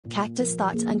Cactus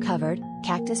thoughts uncovered,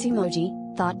 cactus emoji,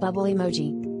 thought bubble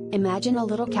emoji. Imagine a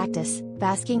little cactus,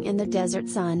 basking in the desert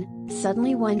sun,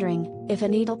 suddenly wondering, if a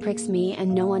needle pricks me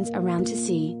and no one's around to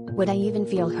see, would I even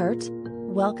feel hurt?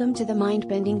 Welcome to the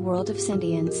mind-bending world of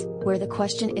sentience, where the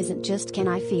question isn't just can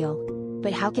I feel,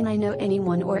 but how can I know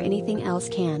anyone or anything else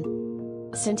can?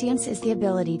 Sentience is the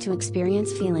ability to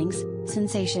experience feelings,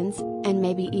 sensations, and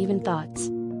maybe even thoughts.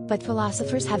 But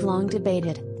philosophers have long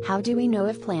debated, how do we know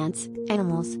if plants,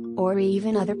 animals, or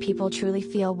even other people truly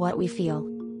feel what we feel?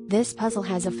 This puzzle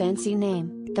has a fancy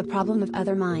name, the problem of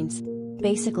other minds.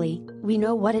 Basically, we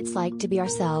know what it's like to be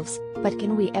ourselves, but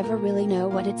can we ever really know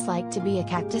what it's like to be a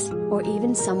cactus, or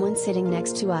even someone sitting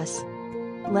next to us?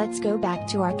 Let's go back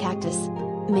to our cactus.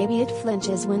 Maybe it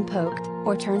flinches when poked,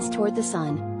 or turns toward the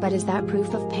sun, but is that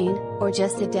proof of pain, or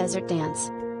just a desert dance?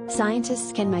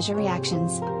 Scientists can measure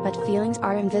reactions, but feelings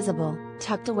are invisible,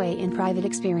 tucked away in private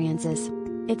experiences.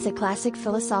 It's a classic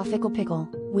philosophical pickle.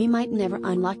 We might never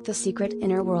unlock the secret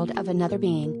inner world of another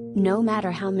being, no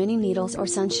matter how many needles or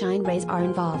sunshine rays are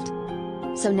involved.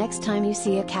 So next time you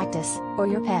see a cactus, or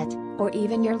your pet, or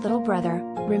even your little brother,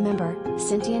 remember,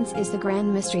 sentience is the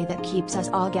grand mystery that keeps us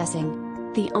all guessing.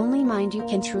 The only mind you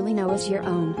can truly know is your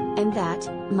own, and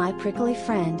that, my prickly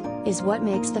friend, is what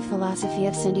makes the philosophy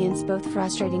of sentience both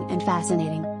frustrating and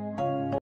fascinating.